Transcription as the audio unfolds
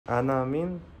أنا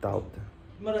من داود.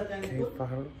 كيف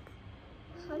حالك؟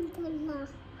 الحمد لله.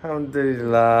 الحمد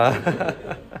لله.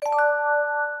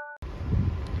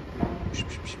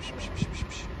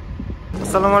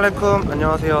 Assalamu alaikum.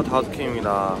 안녕하세요. Daud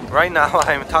Kim입니다. Right now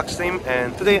I'm Taksim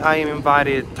and today I am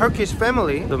invited Turkish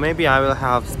family. So maybe I will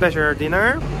have special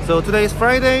dinner. So today is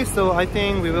Friday, so I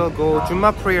think we will go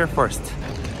Jummah prayer first.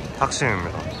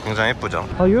 taksim입니다. 굉장히 예쁘죠?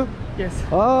 Are you? Yes.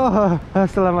 Oh,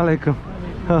 assalamu alaikum.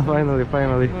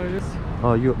 Finally.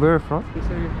 Oh, you where from?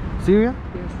 Syria. Syria?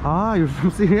 Yes. Ah, you're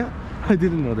from Syria? I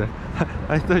didn't know that.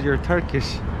 I thought you're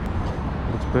Turkish.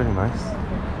 Looks very nice.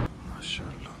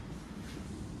 MashaAllah.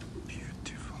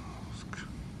 Beautiful mosque.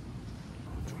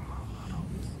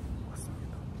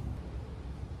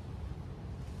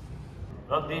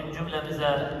 Rabbim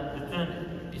cümlemize, bütün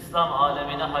İslam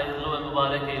alemine hayırlı ve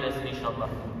mübarek eylesin inşallah.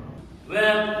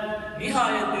 Ve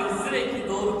nihayet diyor sürekli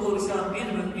doğru konuşan bir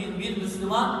mümin, bir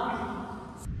Müslüman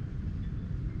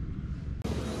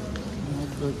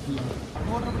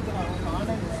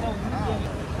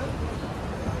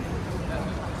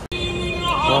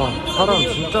와, 사람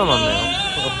진짜 많네요.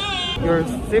 Your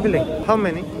sibling, how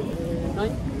many?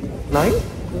 Nine?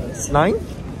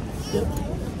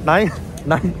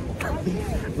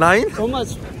 Nine? So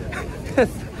much. Yes,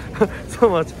 so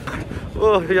much.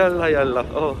 Oh, yalla.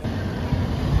 Oh.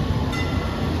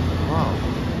 Wow.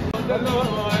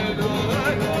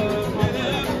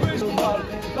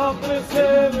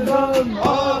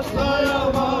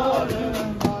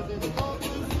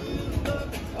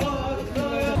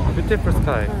 Beautiful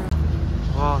sky.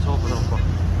 와, 저거 보자.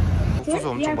 옥수수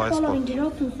엄청 맛있을 것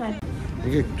같아.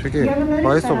 이게 되게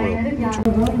맛있어 보여.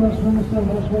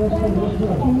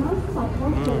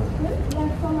 엄청.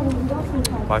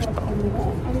 맛있다.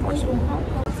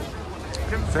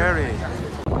 Very.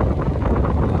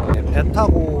 배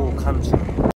타고 간 중.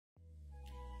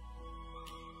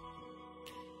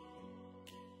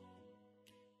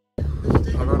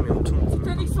 바람이 엄청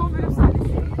부는다.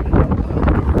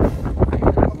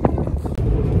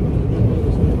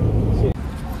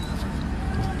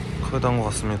 거의 것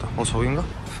같습니다. 저긴가?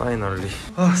 Finally.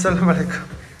 살람 알레이쿰.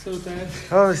 So tired.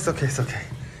 It's okay.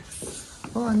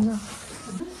 안녕.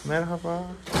 메르하바.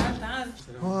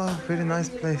 와, very nice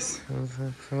place.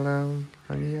 살람,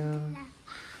 안녕.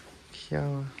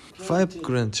 귀여워. 5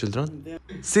 grandchildren,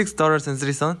 6 daughters and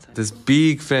 3 sons. This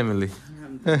big family.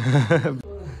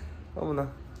 어머나.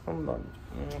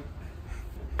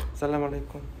 살람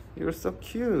알레이쿰. You're so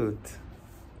cute.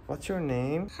 What's your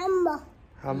name? حمّا.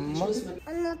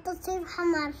 أنا تصير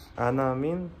حمر. أنا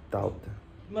من داود.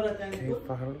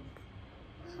 كيف حالك؟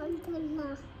 الحمد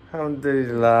لله. الحمد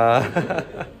لله.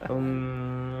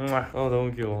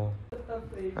 너무 귀여워.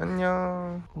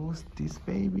 안녕. Who's this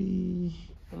baby?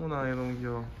 어머나, 얘 너무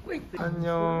귀여워.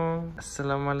 안녕.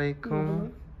 Assalamu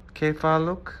alaikum. كيف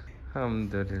حالك?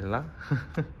 الحمد لله.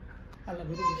 هلا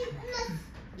بدي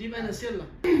جيب انس يلا.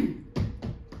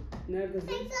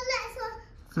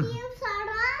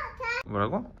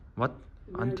 뭐라고? What?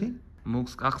 안티?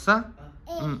 묵스 악사?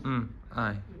 응.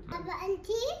 아이. أبا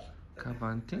أنتي؟ 가봐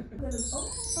안티?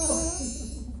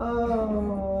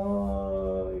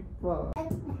 이뻐.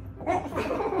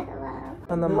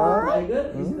 하나만.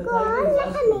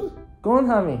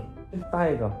 꼰하미.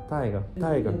 타이거.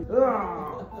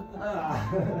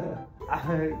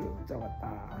 아이고, 잡았다.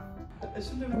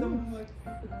 شو اللي بدهم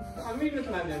عمين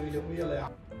مثل ما عم يعملوا يلا يا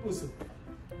بوسوا.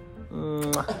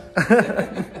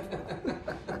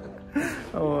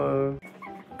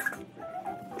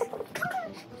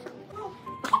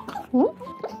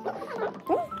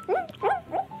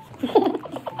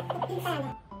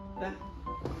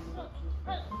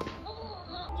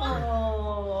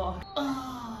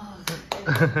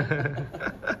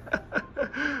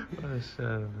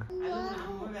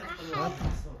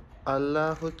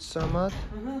 الله الصمد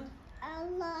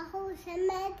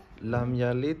لم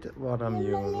يلد ولم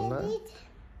يولد.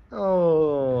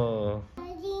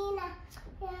 مدينة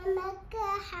يا مكة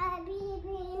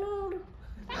حبيبي نور.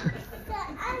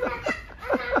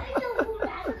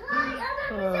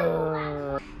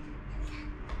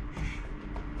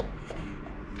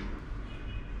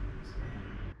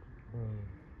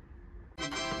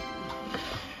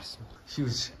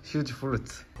 Huge fruit.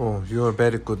 Oh, you are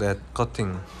very good at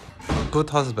cutting. Good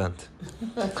husband.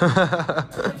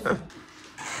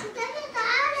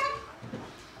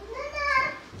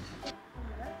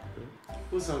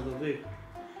 بوسوا ضيق.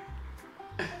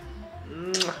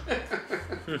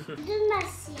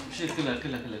 شيل كلها.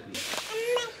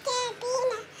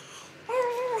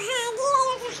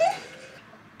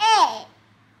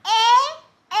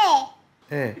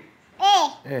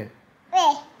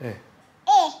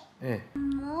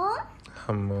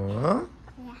 حمام. 어?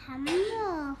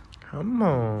 حمو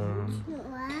한번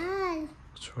سؤال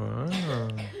좋아.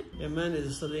 Yaman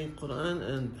is studying Quran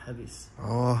and Hadith. He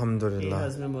alhamdulillah.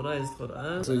 has memorized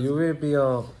Quran. So you will be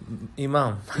a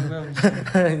imam.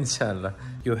 Inshallah.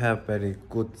 You have very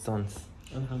good sons.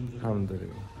 Alhamdulillah.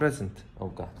 Alhamdulillah. Present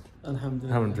of God.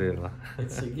 Alhamdulillah. Alhamdulillah.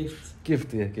 It's a gift.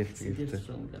 Gift, yeah, gift, It's a gift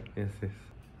from God. Yes, yes.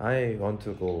 I want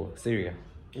to go Syria.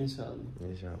 Inshallah.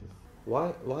 Inshallah.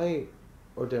 Why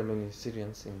are there many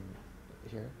Syrians in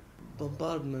here?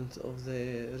 Bombardment of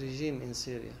the regime in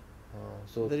Syria.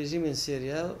 So The regime in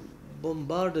Syria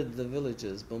bombarded the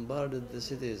villages, bombarded the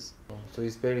cities.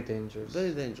 it's very dangerous.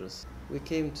 Very dangerous. We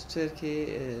came to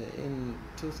Turkey in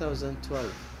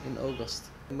 2012, in August.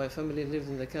 My family lived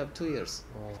in the camp 2 years.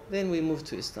 Oh, Then we moved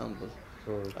to Istanbul.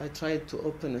 so I tried to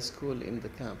open a school in the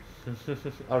camp.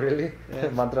 oh really? Yeah.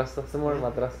 Madrasa, small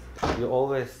madrasa. You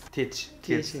always teach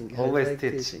kids. Teaching. I Always like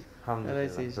teach. teaching. Alhamdulillah. I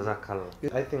like teaching.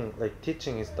 Jazakallah. I think like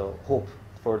teaching is the hope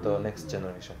for the next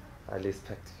generation. I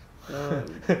respect you.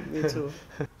 Me too.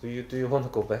 Do you want to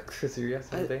go back to Syria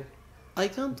someday? I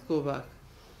can't go back.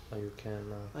 Oh, you can.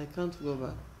 I can't go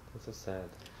back. That's so sad.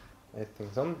 I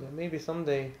think maybe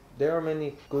someday there are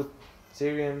many good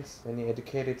Syrians, many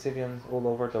educated Syrians all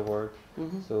over the world.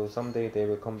 Mhm. So someday they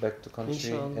will come back to country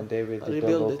Inshallah. and they will Rebuild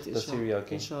develop it, the Syria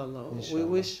again. inshallah. We Inshallah.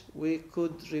 wish we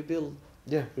could rebuild.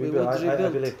 Yeah, We rebuild. would I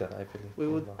rebuild. believe that. I believe. We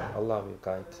would- Allah will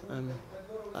guide.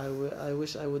 I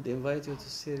wish I would invite you to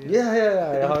Syria.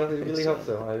 Yeah. I really hope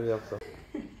so. I really hope so.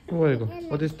 뭐야 이거?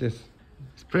 What is this?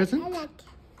 It's present?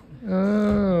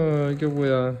 아 이게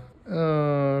뭐야?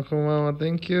 고마워.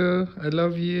 Thank you. I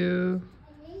love you.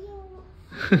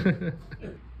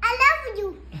 I love you.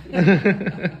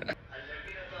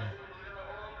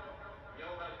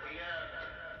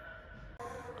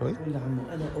 قل عمو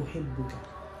أنا أحبك.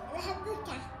 نحبك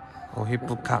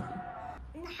أحبك.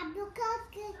 نحبك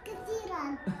كثيرا.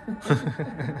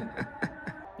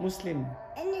 مسلم.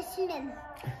 نسلم.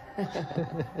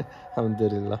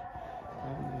 Alhamdulillah.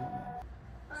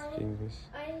 English.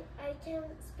 I can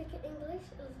speak English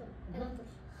also.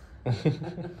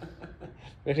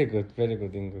 Very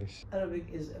good English. Arabic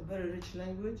is a very rich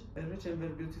language, rich and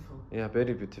very beautiful. Yeah,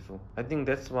 very beautiful. I think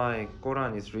that's why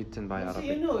Quran is written by So Arabic.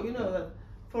 you know that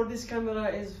for this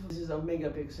camera this is a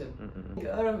megapixel.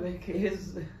 Arabic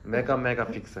is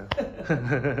megapixel.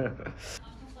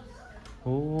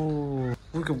 오,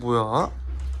 이게 뭐야?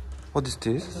 What is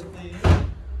this?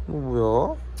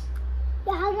 뭐야?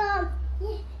 يا حرام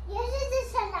يا سيدي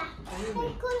السلام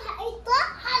يكون حقيقة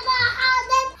هذا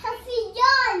حاضر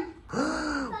حفيجان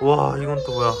와, 이건 또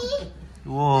뭐야? هذا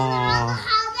와,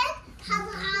 حاضر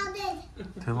هذا حاضر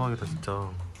대박이다 진짜.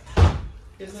 와.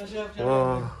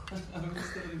 와,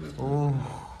 오.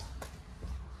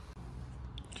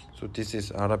 So this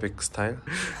is Arabic style,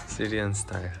 Syrian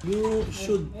style. You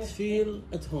should feel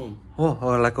at home. Oh,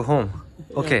 like a home.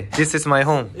 Okay, this is my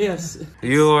home. Yes.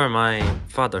 You are my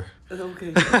father.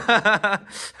 Okay.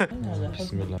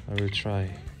 Bismillah. I will try.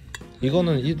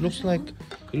 이거는 it looks like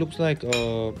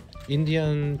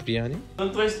Indian biryani.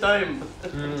 Don't waste time.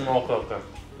 Okay.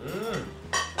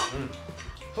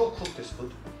 Who cooked this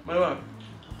food? My wife.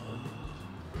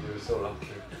 You're so lucky.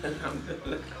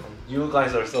 You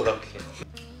guys are so lucky.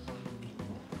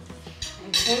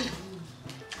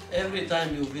 Every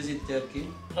time you visit Turkey,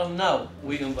 from now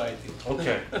we invite you.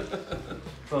 Okay.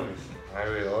 Promise. I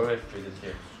will always visit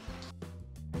here.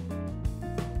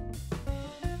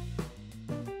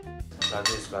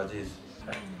 Ladis.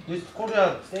 This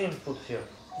Korea same food here.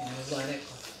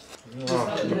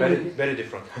 Very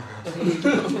different.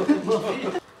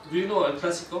 Do you know El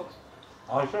Clasico?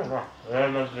 아, sure.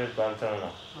 Real Madrid,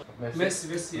 Barcelona. Messi.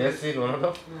 Messi,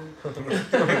 Ronaldo.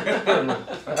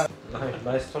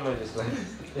 My stomach is like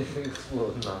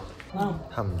explode now.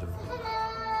 Alhamdulillah.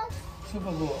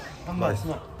 شوفوا محمد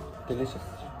اسمع. Delicious.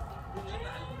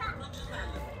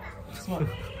 اسمع.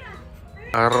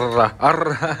 Arra.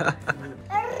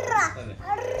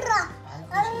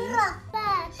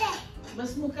 فاتح ما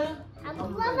اسمك؟ عبد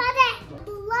الله فاتح عبد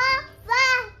الله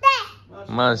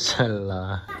فاتح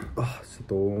마샬라. 진짜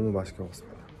너무 맛있게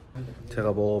먹었습니다.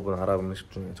 제가 먹어본 아랍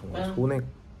음식 중에 정말 손에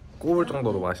꼽을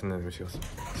정도로 맛있는 음식이었습니다.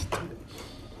 진짜.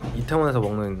 이태원에서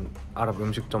먹는 아랍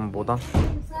음식점보다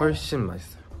훨씬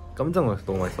맛있어요. 깜짝 놀랐어요.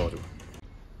 너무 맛있어가지고.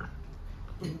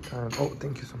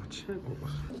 thank you so much.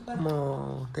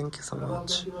 어머, thank you so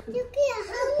much.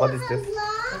 What is this?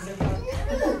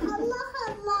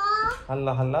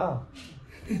 الله 할라.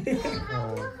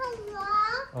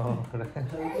 الله 그래.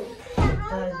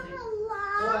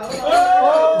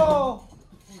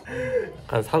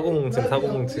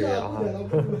 사고뭉치.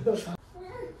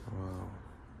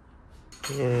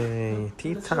 Yay,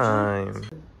 tea time.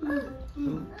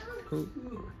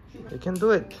 You can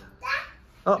do it.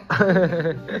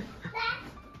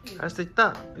 할 수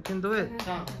있다. You can do it.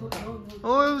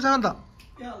 어이구 잘한다.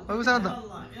 어이구 잘한다.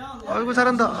 어이구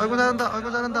잘한다. 어이구 잘한다.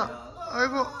 어이구 잘한다.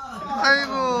 아이고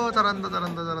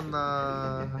잘한다.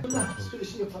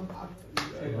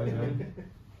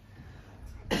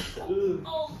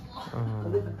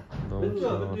 너무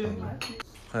귀여워.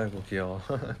 아이고 귀여워.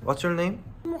 What's your name?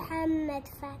 Muhammad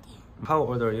Fatih. How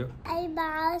old are you? I'm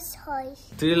sorry.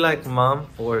 Do you like mom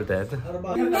or dad?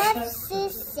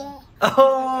 Nefsisi.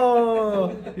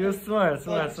 Oh, you're smart.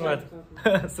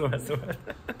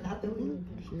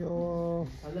 귀여워.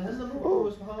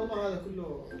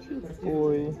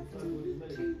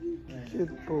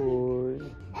 Cute boy.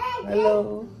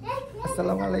 Hello.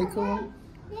 Assalamualaikum.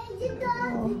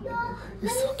 You're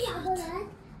so cute.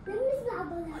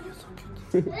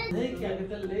 هيك يعني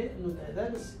قال لي انه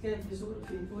تعبان بس كان في سوق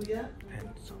في كوريا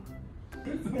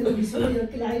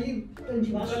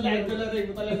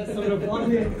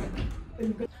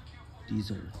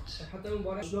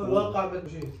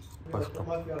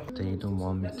They don't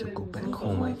want me to go back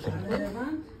home, I think.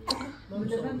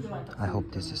 I hope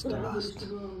this is the last.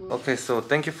 Okay, so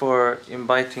thank you for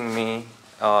inviting me.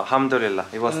 Alhamdulillah,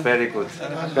 it was very good.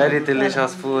 Very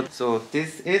delicious food. So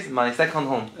this is my second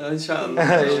home.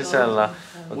 Inshallah. Inshallah.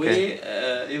 Okay.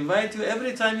 We invite you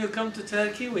every time you come to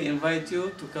Turkey. We invite you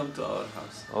to come to our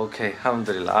house. Okay,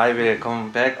 Alhamdulillah. I will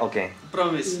come back again.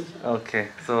 Promise. Okay.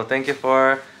 So thank you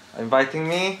for inviting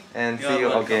me and see you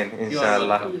welcome. again. You are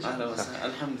Inshallah. welcome.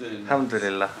 Alhamdulillah.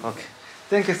 Alhamdulillah. Okay.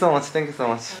 Thank you so much.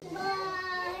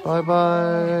 Bye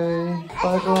bye.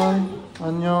 Bye bye.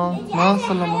 안녕.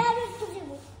 마살라마.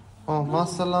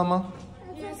 마살라마.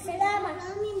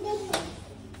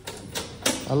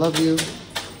 I love you.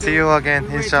 See you again,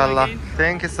 inshallah.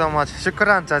 Thank you so much.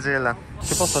 슈크란 자질란.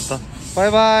 슈퍼스타.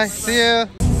 Bye bye. See you.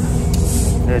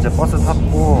 네, 이제 버스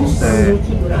탔고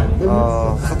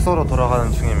숙소로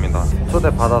돌아가는 중입니다.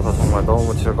 초대받아서 정말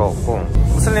너무 즐거웠고,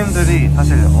 무슬림들이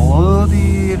사실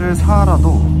어디를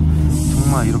살아도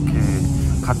정말 이렇게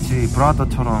같이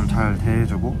브라더처럼 잘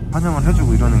대해주고 환영을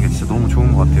해주고 이러는 게 진짜 너무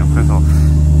좋은 것 같아요. 그래서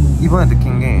이번에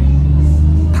느낀 게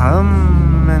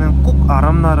다음에는 꼭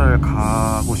아랍나라를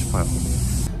가고 싶어요.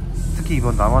 특히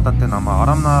이번 라마단 때는 아마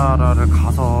아랍나라를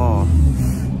가서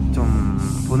좀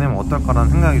보내면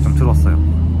어떨까라는 생각이 좀 들었어요.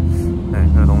 네,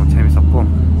 그래서 너무 재밌었고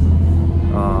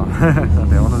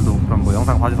네, 오늘도 그럼 뭐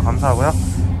영상 봐주셔서 감사하고요.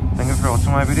 Thank you for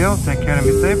watching my video. Take care and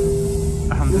be safe.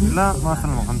 알함두릴라.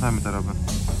 마살라마. 감사합니다 여러분.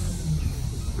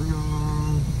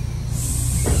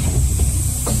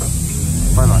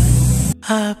 Bye bye.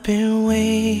 I've been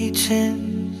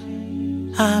waiting,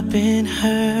 I've been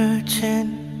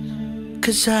hurting,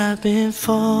 'cause I've been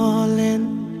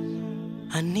falling.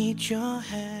 I need your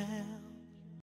help.